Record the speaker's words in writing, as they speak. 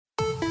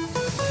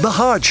The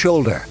Hard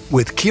Shoulder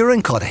with Kieran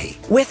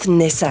with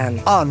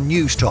Nissan on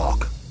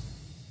Newstalk.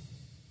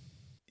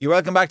 You're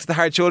welcome back to The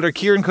Hard Shoulder.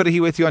 Kieran Cuddihy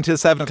with you until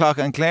 7 o'clock,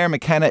 and Clare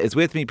McKenna is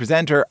with me,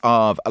 presenter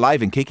of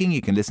Alive and Kicking.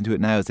 You can listen to it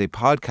now as a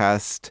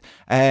podcast.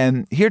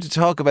 Here to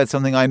talk about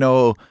something I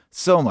know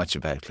so much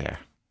about, Clare.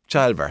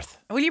 Childbirth.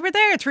 Well, you were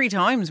there 3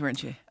 times,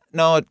 weren't you?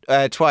 No,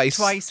 twice.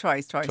 Twice.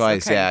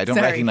 Okay. Yeah, I don't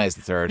recognise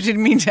the third. I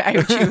didn't mean to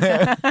out you.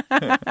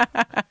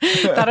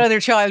 That other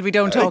child we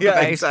don't talk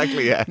about.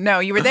 Exactly, yeah. No,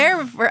 you were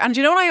there. And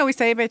you know what I always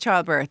say about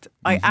childbirth?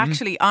 I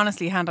actually,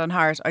 honestly, hand on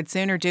heart, I'd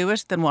sooner do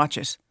it than watch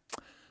it.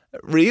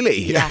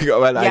 Really? Yeah.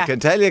 Well, Yeah. I can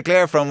tell you,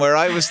 Claire, from where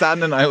I was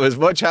standing, I was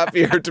much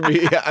happier to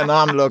be an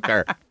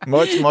onlooker.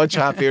 Much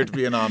happier to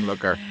be an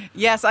onlooker.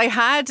 Yes, I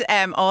had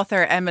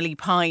author Emily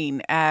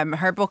Pine.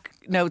 Her book,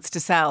 Notes to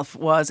Self,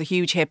 was a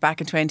huge hit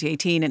back in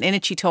 2018. And in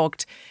it, she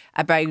talked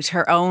about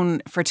her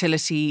own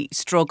fertility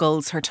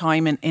struggles, her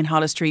time in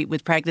Holles Street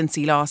with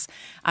pregnancy loss.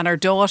 And her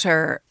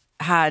daughter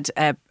had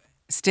a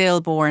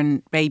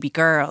stillborn baby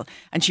girl.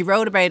 And she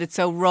wrote about it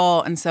so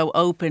raw and so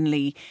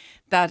openly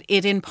that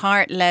it in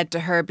part led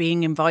to her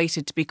being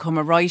invited to become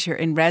a writer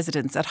in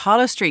residence at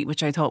Holles Street,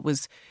 which I thought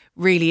was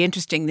really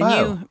interesting.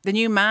 The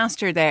new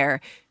master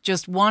there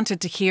just wanted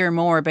to hear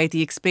more about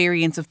the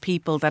experience of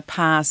people that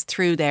pass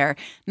through there.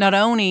 Not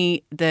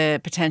only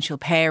the potential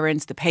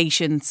parents, the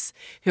patients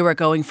who are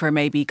going for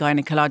maybe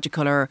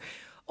gynecological or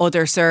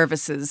other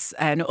services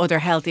and other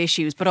health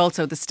issues, but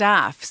also the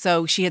staff.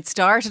 So she had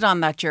started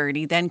on that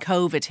journey, then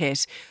COVID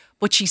hit.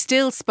 But she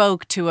still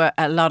spoke to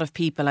a lot of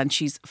people, and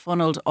she's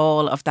funneled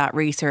all of that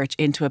research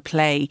into a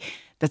play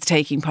that's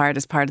taking part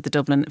as part of the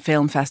Dublin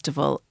Film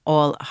Festival,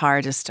 All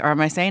Hardest, or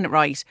am I saying it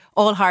right?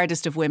 All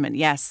Hardest of Women,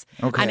 yes.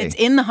 Okay. And it's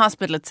in the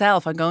hospital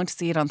itself. I'm going to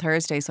see it on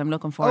Thursday, so I'm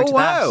looking forward to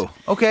that. Oh, wow.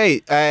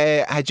 Okay.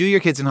 Had you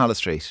your kids in Holles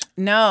Street?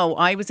 No,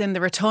 I was in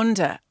the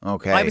Rotunda.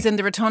 Okay. I was in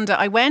the Rotunda.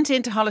 I went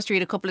into Holles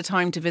Street a couple of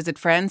times to visit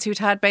friends who'd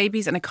had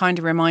babies, and it kind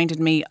of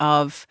reminded me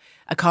of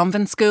a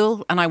convent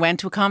school, and I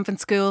went to a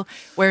convent school,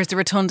 whereas the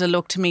Rotunda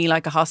looked to me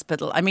like a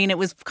hospital. I mean, it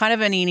was kind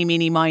of an eeny,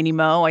 meeny, miny,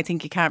 mo. I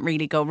think you can't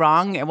really go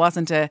wrong. It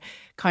wasn't a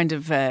kind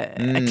of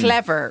a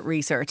clever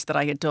research that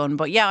I had done.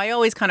 But yeah, I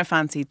always kind of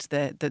fancied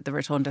the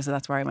Rotunda, so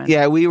that's where I went.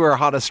 Yeah, we were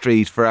Holles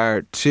Street for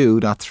our 2,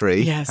 not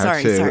 3. Yeah, Our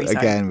sorry. 2.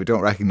 Again, we don't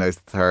recognise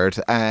the third.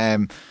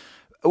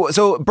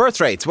 So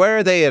birth rates, where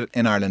are they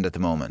in Ireland at the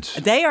moment?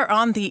 They are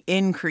on the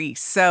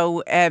increase.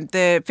 So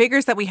the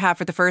figures that we have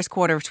for the first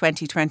quarter of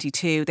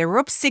 2022, they were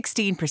up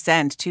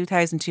 16%,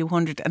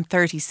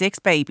 2,236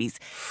 babies.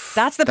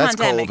 That's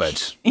pandemic.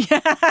 COVID. Yeah.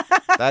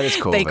 That is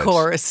COVID. They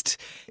chorused.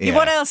 Yeah.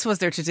 What else was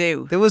there to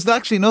do? There was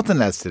actually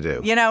nothing else to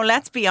do. You know,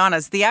 let's be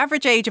honest. The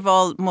average age of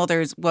all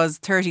mothers was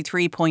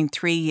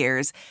 33.3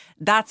 years.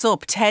 That's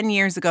up. 10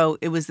 years ago,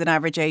 it was an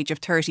average age of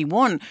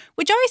 31,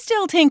 which I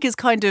still think is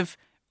kind of,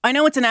 I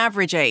know it's an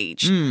average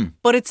age,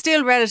 but it's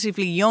still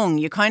relatively young.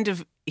 You kind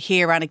of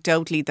hear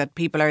anecdotally that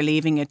people are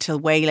leaving it till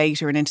way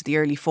later and into the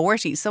early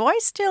 40s. So I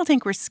still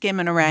think we're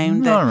skimming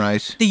around the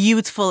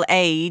youthful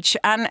age.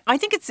 And I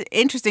think it's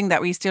interesting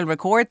that we still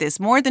record this.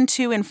 More than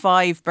 2 in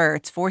 5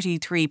 births,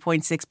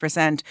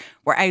 43.6%,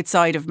 were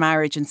outside of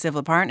marriage and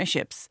civil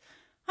partnerships.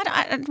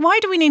 Why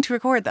do we need to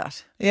record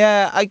that?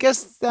 Yeah, I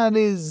guess that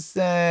is...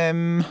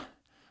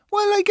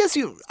 Well,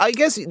 I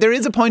guess there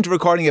is a point to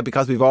recording it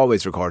because we've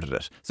always recorded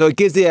it. So it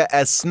gives you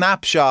a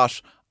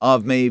snapshot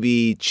of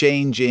maybe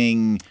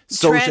changing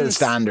social trends.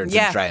 standards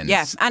and trends.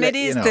 Yeah, and it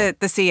is the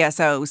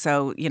CSO.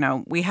 So, you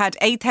know, we had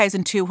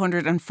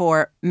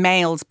 8,204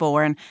 males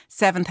born,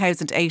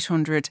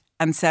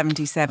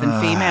 7,877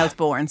 females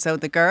born. So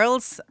the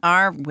girls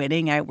are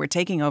winning out. We're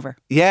taking over.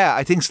 Yeah,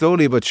 I think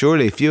slowly but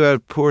surely. A few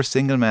poor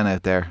single men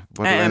out there.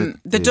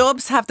 The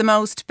Dubs have the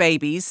most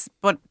babies,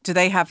 but do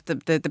they have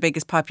the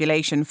biggest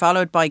population?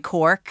 Followed by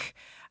Cork.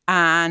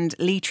 And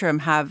Leitrim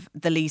have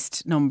the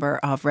least number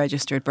of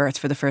registered births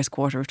for the first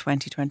quarter of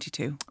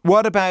 2022.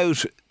 What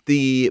about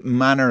the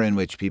manner in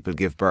which people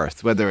give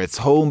birth, whether it's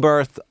home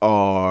birth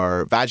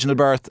or vaginal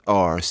birth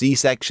or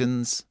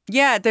C-sections?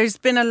 Yeah, there's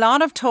been a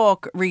lot of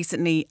talk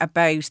recently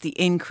about the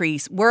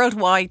increase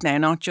worldwide now,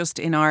 not just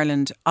in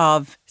Ireland,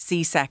 of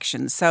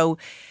C-sections. So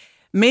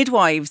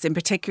midwives in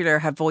particular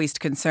have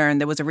voiced concern.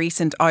 There was a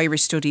recent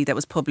Irish study that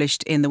was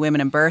published in the Women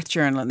in Birth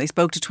Journal, and they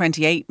spoke to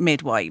 28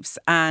 midwives,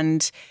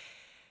 and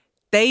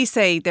they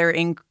say they're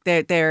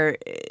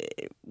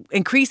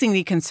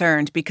increasingly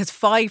concerned because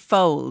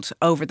 5-fold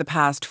over the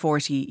past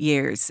 40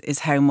 years is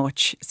how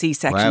much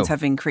C-sections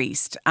have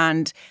increased.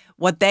 And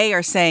what they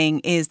are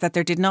saying is that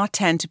there did not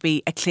tend to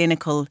be a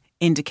clinical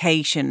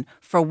indication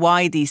for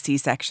why these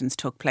C-sections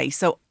took place.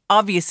 So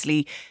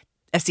obviously,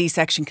 a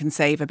C-section can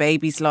save a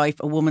baby's life,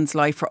 a woman's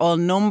life, for all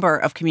number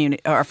of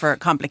for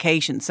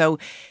complications. So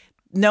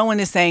no one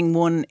is saying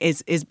one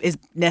is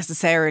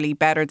necessarily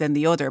better than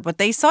the other, but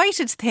they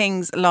cited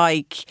things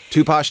like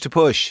too posh to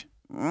push.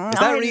 Is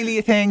that really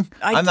a thing?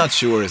 I'm not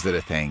sure. Is it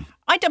a thing?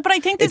 But I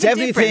think there's it's a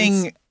everything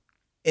difference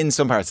in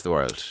some parts of the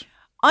world.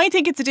 I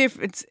think it's a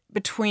difference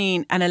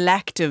between an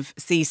elective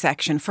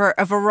C-section for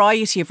a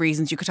variety of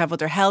reasons. You could have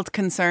other health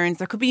concerns.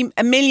 There could be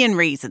a million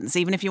reasons,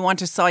 even if you want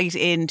to cite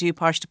in, do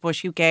push to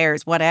push, who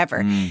cares,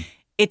 whatever.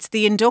 It's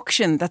the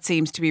induction that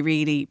seems to be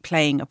really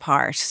playing a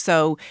part.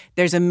 So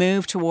there's a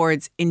move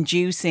towards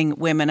inducing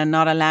women and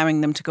not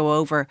allowing them to go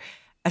over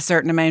a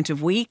certain amount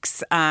of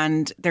weeks.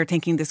 And they're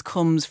thinking this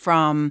comes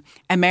from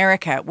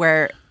America,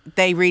 where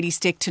they really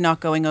stick to not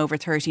going over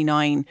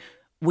 39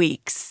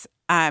 weeks.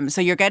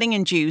 So you're getting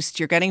induced,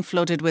 you're getting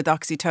flooded with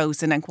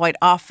oxytocin, and quite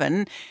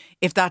often,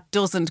 if that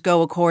doesn't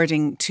go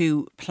according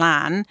to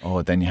plan,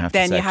 then you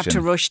have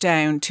to rush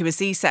down to a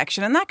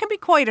C-section, and that can be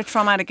quite a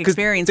traumatic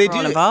experience for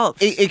all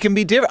involved. It can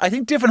be different. I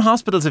think different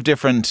hospitals have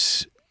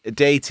different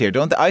dates here,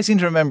 don't they? I seem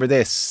to remember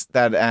this,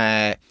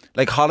 that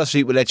like Hollis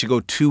Street will let you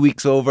go 2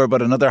 weeks over,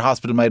 but another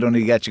hospital might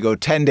only let you go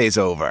 10 days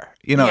over.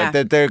 You know,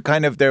 that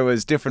there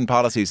was different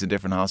policies in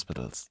different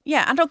hospitals.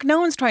 Yeah, and look, no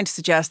one's trying to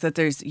suggest that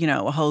there's,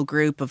 a whole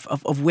group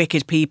of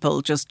wicked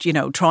people just,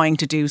 trying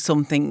to do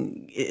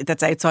something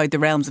that's outside the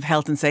realms of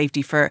health and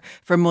safety for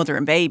mother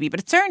and baby. But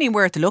it's certainly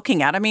worth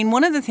looking at. I mean,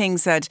 one of the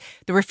things that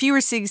there were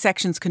fewer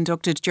C-sections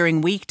conducted during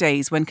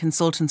weekdays when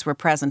consultants were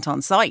present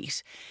on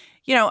site.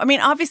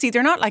 Obviously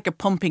they're not like a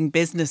pumping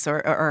business or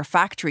a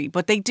factory,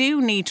 but they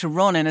do need to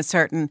run in a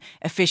certain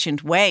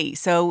efficient way.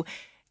 So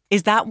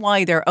is that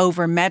why they're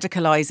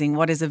over-medicalising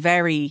what is a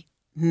very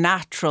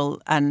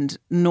natural and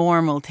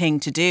normal thing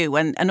to do?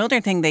 And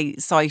another thing they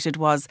cited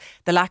was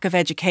the lack of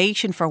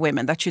education for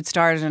women that should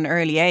start at an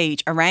early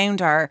age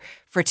around our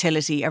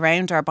fertility,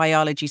 around our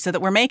biology, so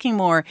that we're making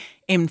more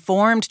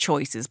informed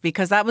choices,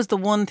 because that was the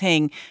one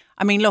thing.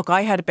 I mean, look,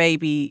 I had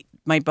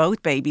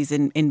both babies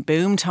in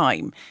boom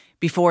time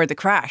before the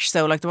crash.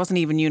 So there wasn't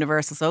even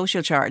universal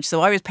social charge.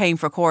 So I was paying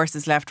for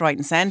courses left, right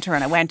and centre,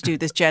 and I went to do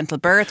this gentle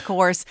birth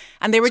course,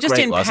 and they were just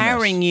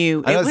empowering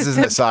you. I know this is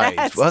an aside,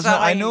 wasn't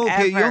it? I know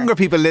younger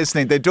people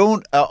listening, they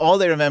don't, all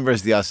they remember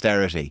is the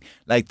austerity.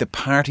 Like, the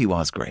party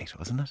was great,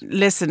 wasn't it?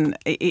 Listen,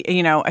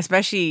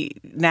 especially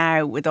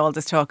now with all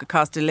this talk of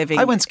cost of living.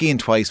 I went skiing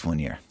twice one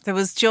year. There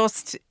was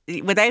just,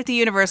 without the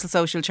universal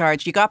social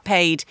charge, you got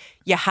paid,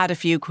 you had a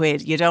few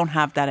quid. You don't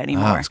have that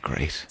anymore. Oh, that's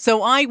great.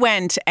 So I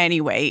went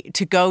anyway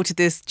to go to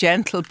this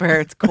gentle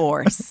birth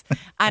course.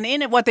 And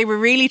in it, what they were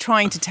really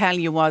trying to tell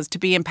you was to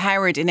be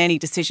empowered in any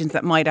decisions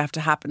that might have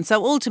to happen.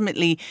 So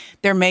ultimately,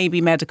 there may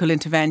be medical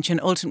intervention.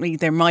 Ultimately,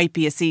 there might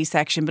be a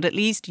C-section, but at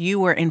least you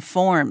were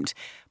informed.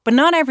 But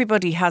not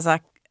everybody has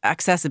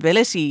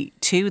accessibility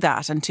to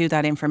that and to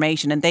that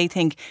information, and they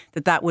think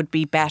that would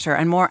be better,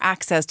 and more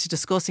access to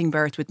discussing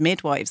birth with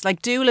midwives.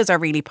 Like, doulas are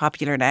really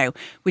popular now,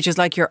 which is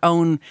like your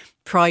own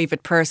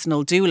private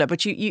personal doula,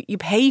 but you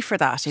pay for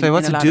that. So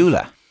what's a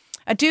doula?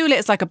 A doula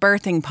is like a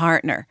birthing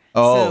partner.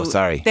 Oh,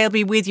 sorry. They'll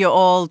be with you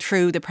all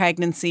through the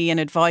pregnancy and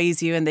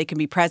advise you, and they can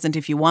be present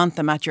if you want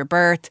them at your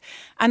birth.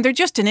 And they're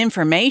just an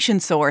information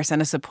source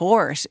and a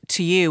support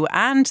to you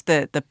and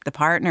the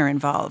partner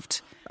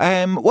involved.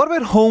 What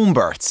about home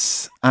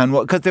births? And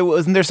because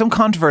wasn't there some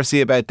controversy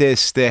about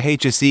this? The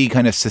HSE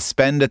kind of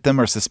suspended them,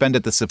 or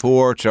suspended the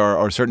support,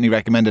 or certainly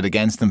recommended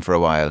against them for a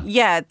while.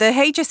 Yeah, the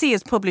HSE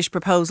has published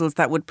proposals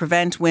that would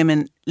prevent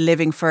women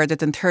living further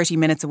than 30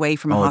 minutes away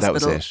from a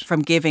hospital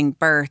from giving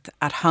birth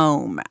at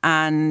home.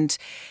 And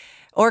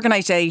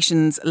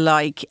organisations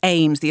like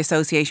AIMS, the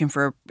Association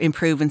for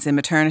Improvements in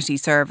Maternity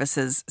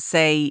Services,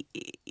 say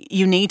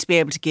you need to be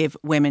able to give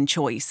women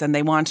choice, and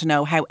they want to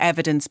know how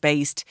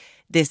evidence-based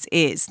this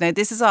is. Now,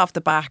 this is off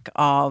the back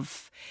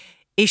of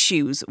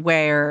issues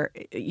where,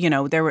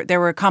 there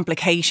were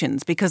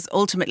complications, because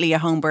ultimately a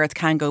home birth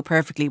can go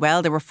perfectly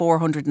well. There were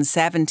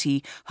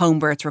 470 home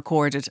births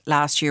recorded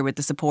last year with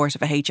the support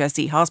of a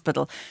HSE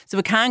hospital. So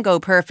it can go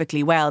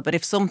perfectly well, but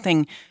if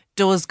something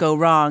does go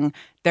wrong,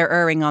 they're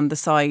erring on the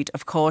side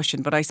of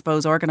caution. But I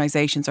suppose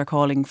organisations are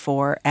calling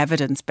for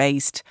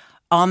evidence-based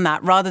on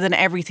that, rather than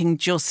everything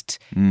just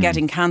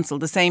getting cancelled.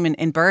 The same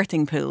in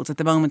birthing pools. At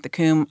the moment, the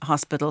Coombe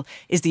Hospital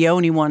is the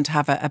only one to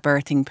have a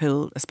birthing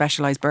pool, a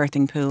specialised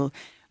birthing pool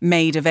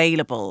made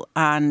available.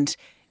 And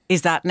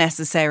is that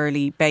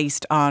necessarily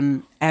based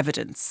on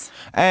evidence?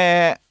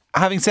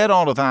 Having said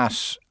all of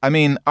that, I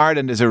mean,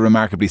 Ireland is a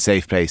remarkably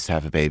safe place to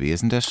have a baby,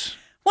 isn't it?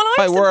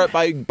 Well,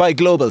 by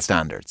global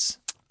standards.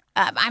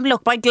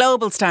 Look, by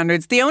global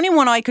standards, the only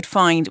one I could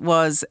find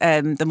was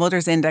the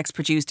Mothers Index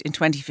produced in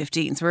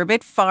 2015. So we're a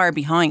bit far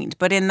behind.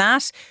 But in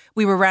that,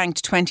 we were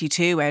ranked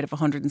 22 out of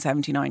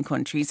 179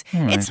 countries.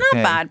 Right, it's not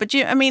bad, but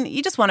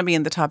you just want to be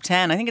in the top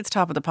 10. I think it's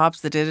Top of the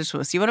Pops that did it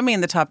to us. You want to be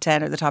in the top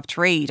 10 or the top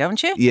 3,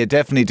 don't you? Yeah,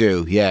 definitely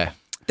do, yeah.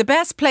 The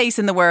best place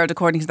in the world,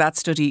 according to that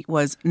study,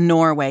 was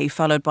Norway,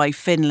 followed by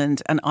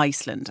Finland and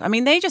Iceland. I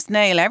mean, they just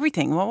nail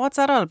everything. Well, what's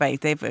that all about?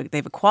 They've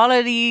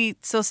equality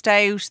sussed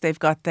out. They've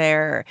got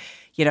their,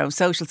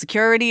 social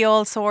security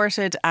all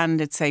sorted,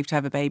 and it's safe to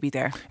have a baby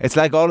there. It's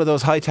like all of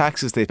those high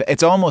taxes they pay.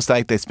 It's almost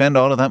like they spend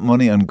all of that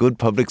money on good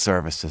public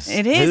services.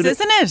 It is,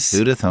 isn't it?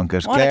 Who'd have thunk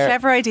it? What a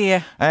clever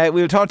idea.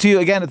 We'll talk to you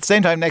again at the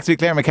same time next week.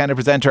 Clare McKenna,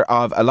 presenter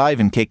of Alive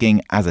and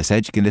Kicking. As I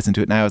said, you can listen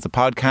to it now as a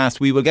podcast.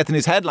 We will get the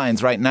news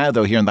headlines right now,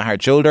 though, here on The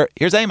Hard Shoulder.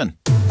 Here's Eamon.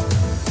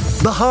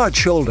 The Hard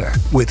Shoulder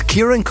with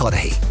Kieran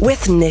Cuddihy.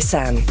 With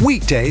Nissan.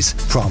 Weekdays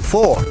from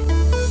 4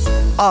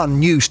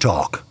 on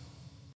Newstalk.